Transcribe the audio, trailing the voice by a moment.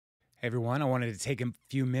Hey everyone, I wanted to take a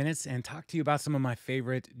few minutes and talk to you about some of my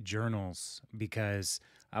favorite journals because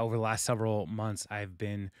over the last several months I've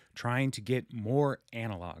been trying to get more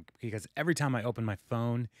analog because every time I open my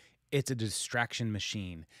phone, it's a distraction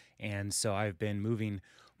machine. And so I've been moving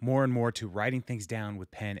more and more to writing things down with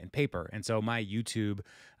pen and paper. And so my YouTube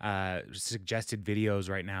suggested videos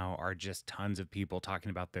right now are just tons of people talking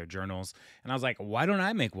about their journals. And I was like, why don't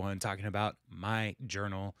I make one talking about my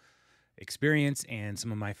journal experience and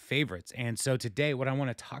some of my favorites? And so today, what I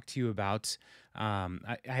want to talk to you about,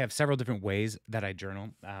 I have several different ways that I journal.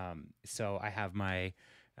 So I have my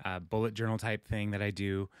bullet journal type thing that I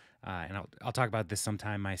do, and I'll talk about this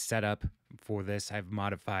sometime. My setup for this, I've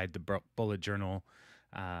modified the bullet journal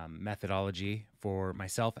methodology for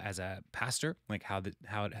myself as a pastor, like how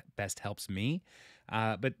it best helps me.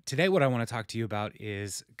 But today, what I want to talk to you about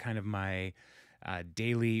is kind of my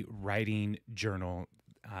daily writing journal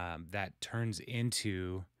that turns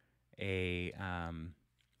into a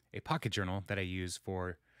pocket journal that I use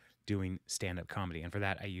for doing stand up comedy. And for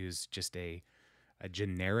that, I use just a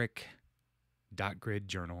generic dot grid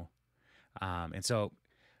journal. And so,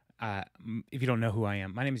 if you don't know who I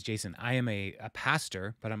am, my name is Jason. I am a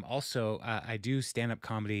pastor, but I'm also, I do stand up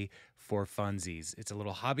comedy for funsies. It's a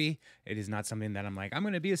little hobby. It is not something that I'm like, I'm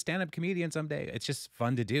going to be a stand up comedian someday. It's just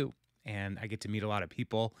fun to do. And I get to meet a lot of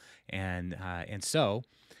people. And so,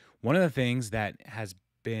 one of the things that has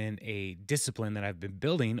been a discipline that I've been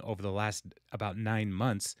building over the last about 9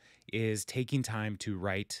 months is taking time to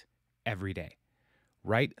write every day.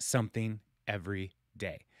 Write something every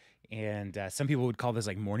day. And some people would call this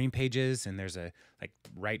like morning pages, and there's a like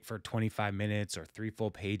write for 25 minutes or 3 full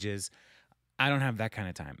pages. I don't have that kind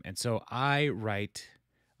of time. And so I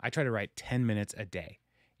try to write 10 minutes a day.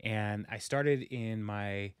 And I started in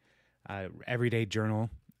my everyday journal,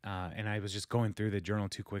 and I was just going through the journal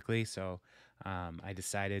too quickly. So I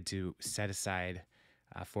decided to set aside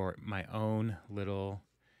for my own little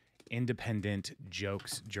independent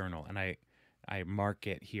jokes journal. And I mark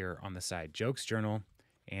it here on the side, jokes journal.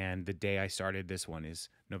 And the day I started this one is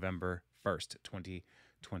November 1st,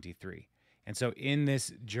 2023. And so in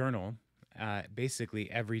this journal, basically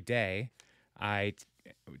every day,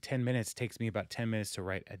 10 minutes takes me about 10 minutes to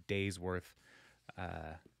write a day's worth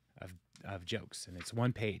uh, of jokes, and it's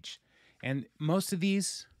 1 page. And most of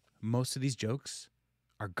these jokes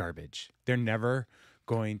are garbage. They're never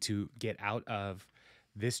going to get out of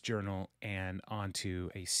this journal and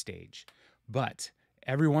onto a stage. But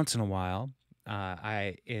every once in a while,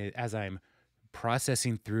 as I'm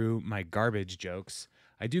processing through my garbage jokes,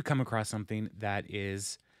 I do come across something that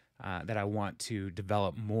I want to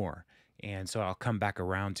develop more, and so I'll come back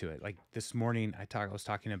around to it. Like this morning, I was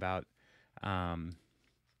talking about um,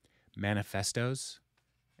 manifestos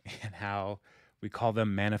and how we call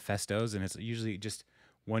them manifestos, and it's usually just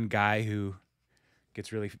one guy who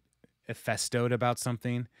gets really festoed about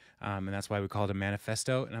something, and that's why we call it a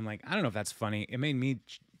manifesto. And I'm like, I don't know if that's funny. It made me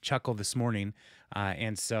chuckle this morning,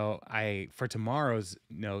 and so for tomorrow's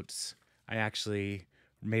notes, I actually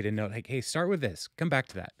made a note like, hey, start with this, come back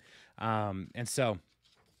to that, and so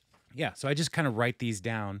yeah, so I just kind of write these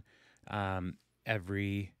down um,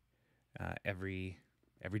 every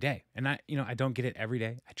every day. And I don't get it every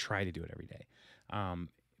day. I try to do it every day.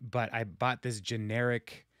 But I bought this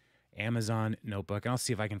generic Amazon notebook, and I'll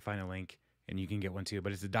see if I can find a link and you can get one too.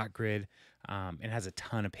 But it's a dot grid, and it has a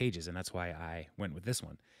ton of pages, and that's why I went with this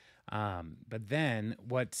one. But then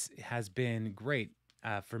what has been great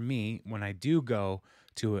for me when I do go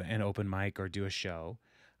to an open mic or do a show,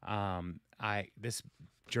 I this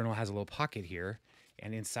journal has a little pocket here,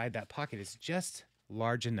 and inside that pocket is just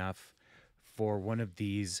large enough for one of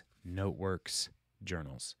these Noteworks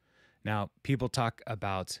journals. Now, people talk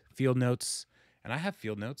about field notes, and I have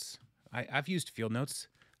field notes. I've used field notes.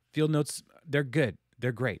 Field notes, they're good,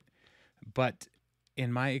 they're great. But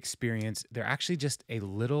in my experience, they're actually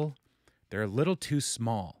they're a little too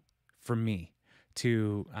small for me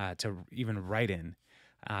to even write in.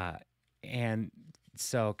 Uh, and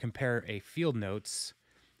so compare a field notes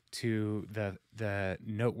to the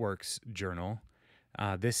Noteworks journal.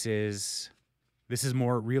 This is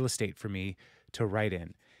more real estate for me to write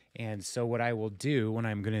in. And so what I will do when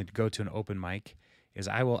I'm going to go to an open mic is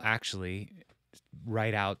I will actually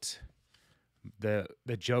write out the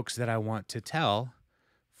jokes that I want to tell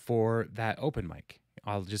for that open mic.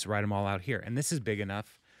 I'll just write them all out here. And this is big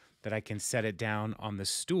enough that I can set it down on the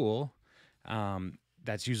stool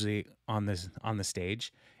that's usually on the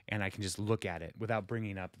stage, and I can just look at it without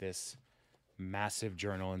bringing up this massive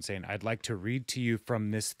journal and saying, I'd like to read to you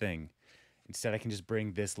from this thing. Instead, I can just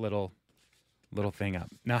bring this little thing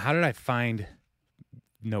up. Now, how did I find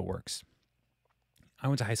Noteworks? I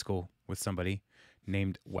went to high school with somebody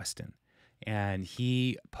named Weston, and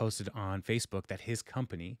he posted on Facebook that his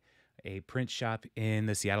company, a print shop in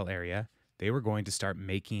the Seattle area, they were going to start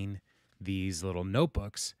making these little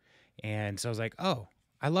notebooks. And so I was like, "Oh,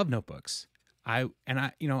 I love notebooks. I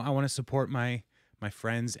want to support my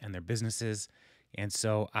friends and their businesses." And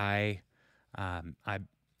so I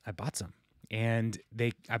bought some, and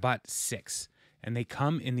I bought 6, and they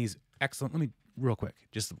come in these excellent. Let me real quick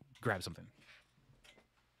just grab something.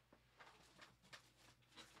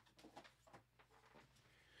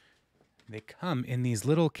 They come in these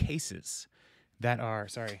little cases that are.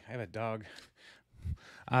 Sorry, I have a dog.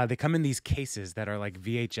 They come in these cases that are like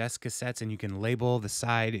VHS cassettes, and you can label the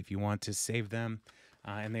side if you want to save them,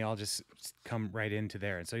 and they all just come right into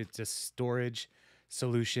there. And so it's a storage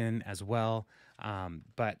solution as well.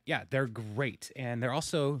 But yeah, they're great, and they're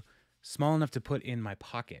also small enough to put in my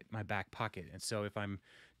pocket, my back pocket. And so if I'm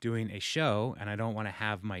doing a show and I don't want to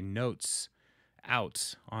have my notes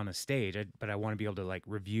out on a stage, but I want to be able to like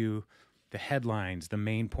review the headlines, the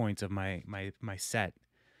main points of my set,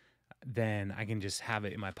 then I can just have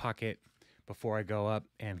it in my pocket before I go up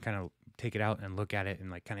and kind of take it out and look at it and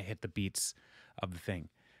like kind of hit the beats of the thing.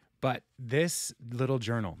 But this little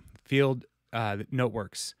journal, Field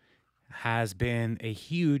Noteworks, has been a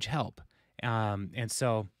huge help. And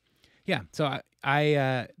so, yeah, so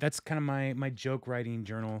I that's kind of my joke writing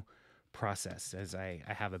journal process, as I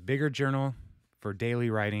have a bigger journal for daily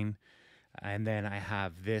writing, and then I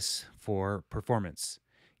have this for performance.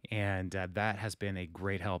 And that has been a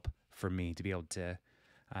great help for me to be able to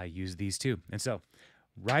use these two. And so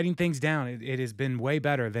writing things down, it has been way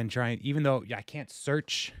better than trying, even though I can't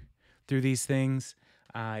search through these things,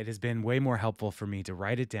 it has been way more helpful for me to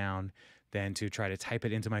write it down than to try to type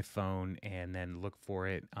it into my phone and then look for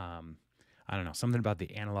it. I don't know, something about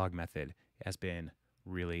the analog method has been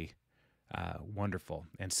really wonderful.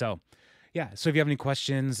 And so, yeah, so if you have any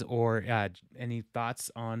questions or any thoughts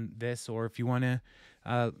on this, or if you want to,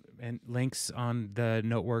 and links on the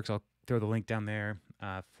Noteworks, I'll throw the link down there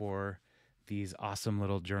for these awesome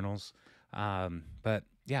little journals. But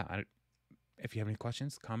yeah, if you have any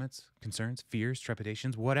questions, comments, concerns, fears,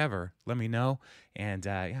 trepidations, whatever, let me know. And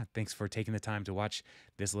yeah, thanks for taking the time to watch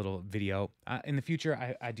this little video. In the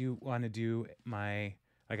future, I do want to do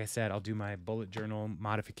like I said, I'll do my bullet journal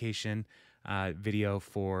modification video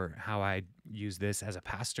for how I use this as a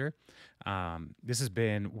pastor. This has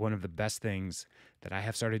been one of the best things that I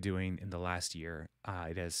have started doing in the last year.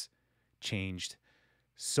 It has changed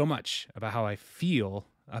so much about how I feel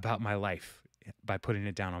about my life by putting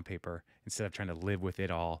it down on paper instead of trying to live with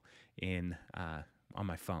it all in on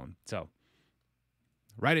my phone. So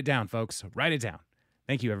write it down, folks. Write it down.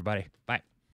 Thank you, everybody. Bye.